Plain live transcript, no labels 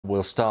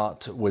We'll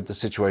start with the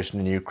situation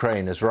in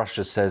Ukraine, as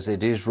Russia says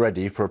it is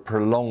ready for a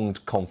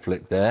prolonged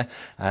conflict there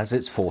as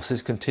its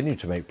forces continue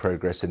to make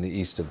progress in the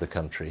east of the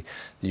country.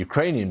 The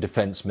Ukrainian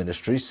Defense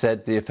Ministry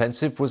said the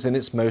offensive was in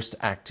its most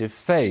active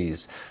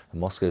phase.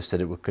 Moscow said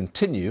it would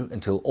continue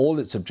until all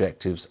its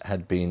objectives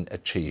had been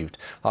achieved.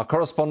 Our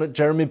correspondent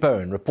Jeremy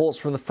Bowen reports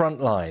from the front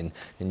line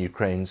in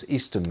Ukraine's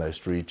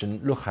easternmost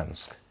region,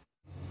 Luhansk.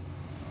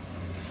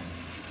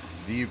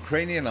 The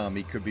Ukrainian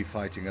army could be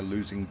fighting a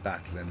losing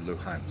battle in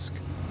Luhansk.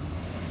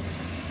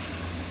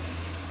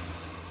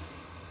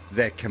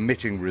 They're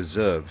committing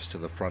reserves to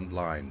the front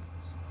line.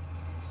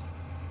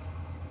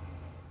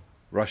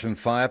 Russian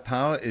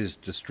firepower is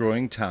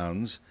destroying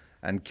towns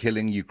and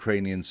killing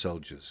Ukrainian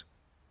soldiers.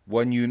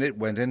 One unit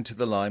went into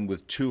the line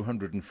with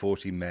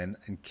 240 men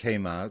and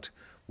came out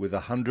with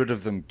 100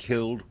 of them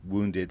killed,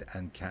 wounded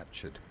and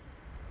captured.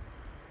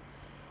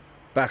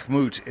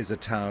 Bakhmut is a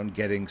town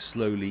getting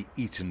slowly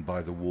eaten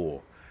by the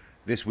war.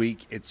 This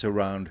week it's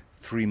around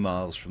 3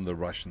 miles from the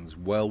Russians,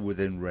 well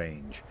within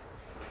range.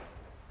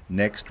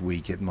 Next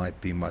week it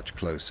might be much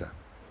closer.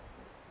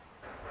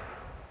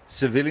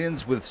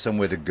 Civilians with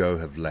somewhere to go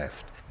have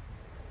left.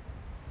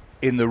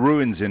 In the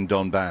ruins in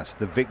Donbass,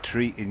 the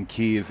victory in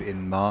Kyiv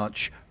in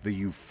March, the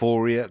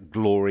euphoria,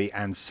 glory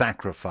and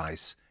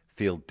sacrifice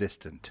feel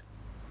distant.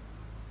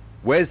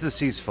 Where's the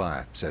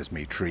ceasefire, says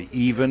Dmitry,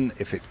 even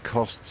if it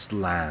costs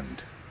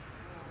land?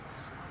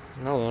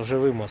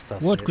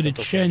 What could it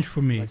change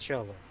for me?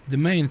 The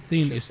main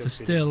thing is to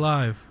stay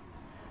alive.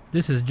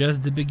 This is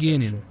just the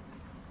beginning.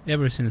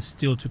 Everything is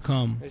still to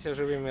come.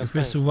 If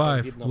we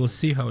survive, we'll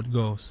see how it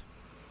goes.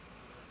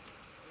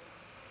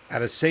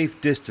 At a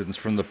safe distance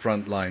from the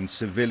front line,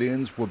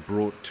 civilians were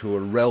brought to a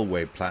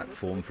railway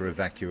platform for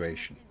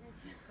evacuation.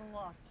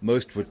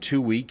 Most were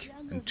too weak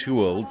and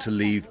too old to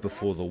leave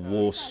before the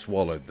war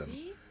swallowed them,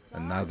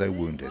 and now they're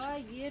wounded.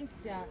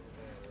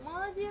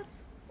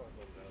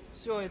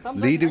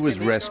 Lida was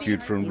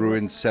rescued from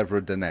ruined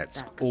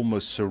Severodonetsk,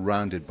 almost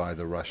surrounded by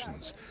the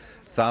Russians.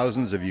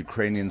 Thousands of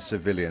Ukrainian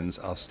civilians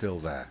are still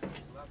there.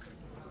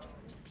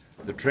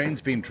 The train's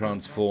been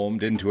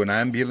transformed into an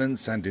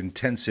ambulance and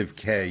intensive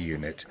care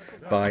unit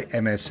by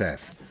MSF,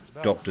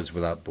 Doctors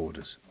Without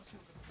Borders.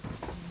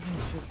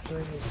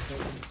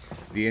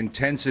 The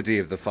intensity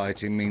of the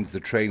fighting means the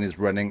train is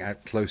running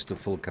at close to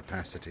full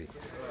capacity.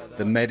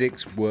 The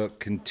medics work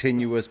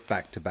continuous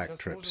back-to-back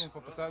trips.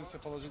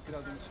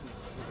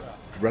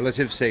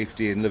 Relative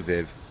safety in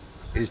Lviv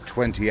is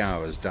 20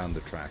 hours down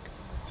the track.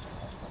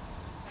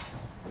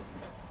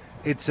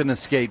 It's an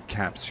escape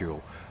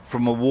capsule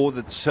from a war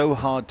that's so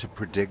hard to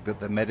predict that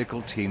the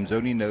medical teams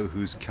only know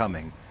who's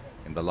coming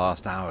in the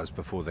last hours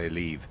before they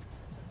leave.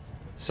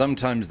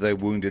 Sometimes they're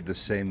wounded the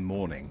same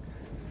morning.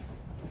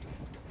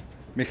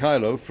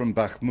 Mikhailo from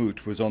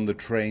Bakhmut was on the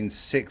train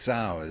 6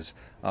 hours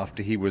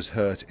after he was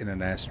hurt in an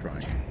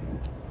airstrike.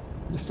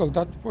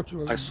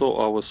 I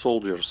saw our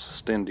soldiers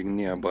standing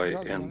nearby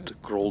and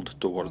crawled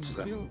towards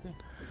them.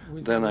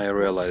 Then I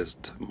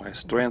realized my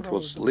strength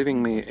was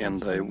leaving me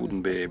and I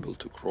wouldn't be able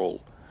to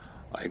crawl.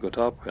 I got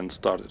up and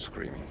started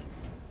screaming.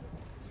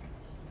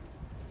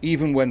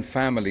 Even when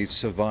families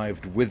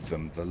survived with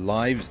them, the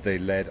lives they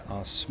led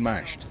are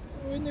smashed.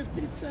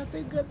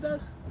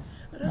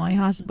 My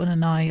husband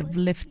and I have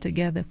lived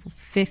together for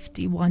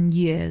 51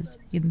 years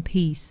in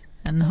peace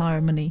and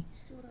harmony,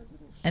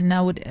 and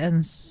now it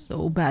ends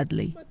so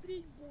badly.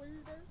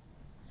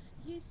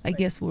 I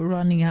guess we're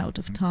running out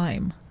of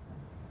time.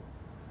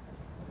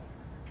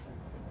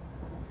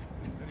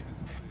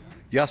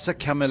 Yasser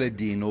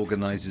Kamaledin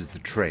organizes the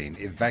train.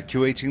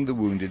 Evacuating the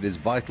wounded is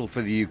vital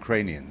for the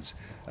Ukrainians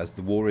as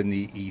the war in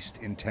the east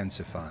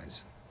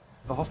intensifies.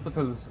 The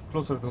hospitals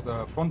closer to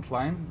the front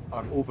line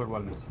are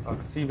overwhelmed, are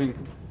receiving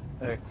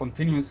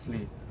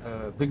continuously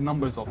big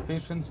numbers of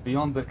patients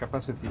beyond their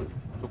capacity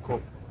to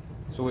cope.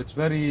 So it's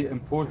very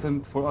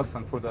important for us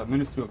and for the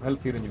Ministry of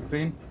Health here in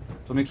Ukraine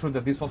to make sure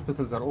that these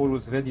hospitals are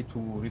always ready to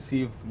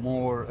receive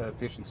more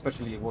patients,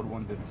 especially war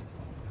wounded.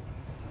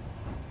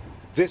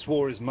 This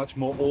war is much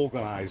more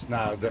organized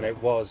now than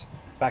it was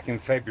back in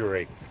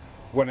February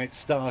when it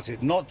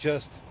started. Not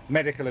just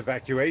medical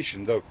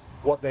evacuation, though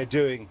what they're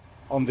doing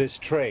on this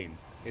train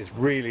is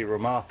really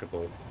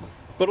remarkable,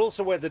 but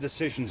also where the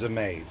decisions are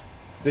made.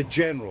 The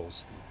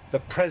generals, the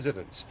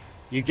presidents,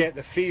 you get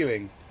the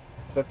feeling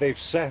that they've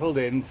settled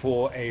in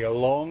for a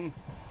long,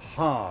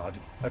 hard,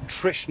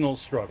 attritional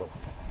struggle.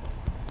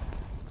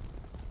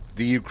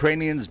 The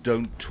Ukrainians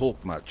don't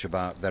talk much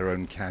about their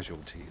own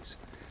casualties,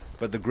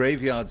 but the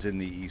graveyards in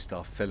the east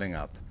are filling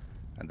up,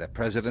 and their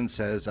president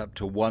says up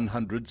to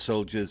 100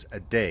 soldiers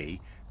a day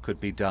could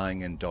be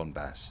dying in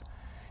Donbass.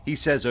 He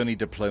says only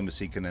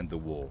diplomacy can end the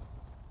war.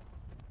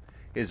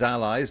 His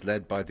allies,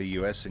 led by the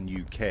US and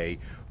UK,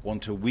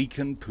 want to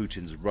weaken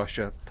Putin's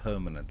Russia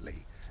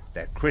permanently.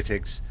 Their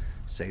critics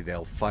say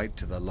they'll fight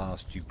to the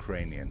last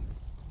Ukrainian.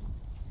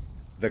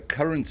 The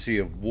currency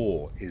of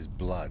war is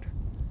blood.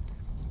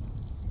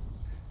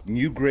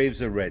 New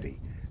graves are ready.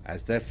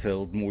 As they're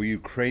filled, more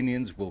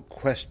Ukrainians will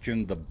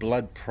question the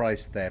blood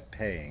price they're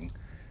paying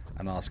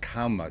and ask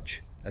how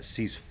much a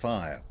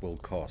ceasefire will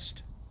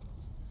cost.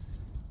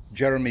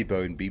 Jeremy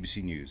Bone,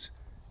 BBC News,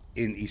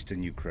 in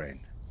eastern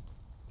Ukraine.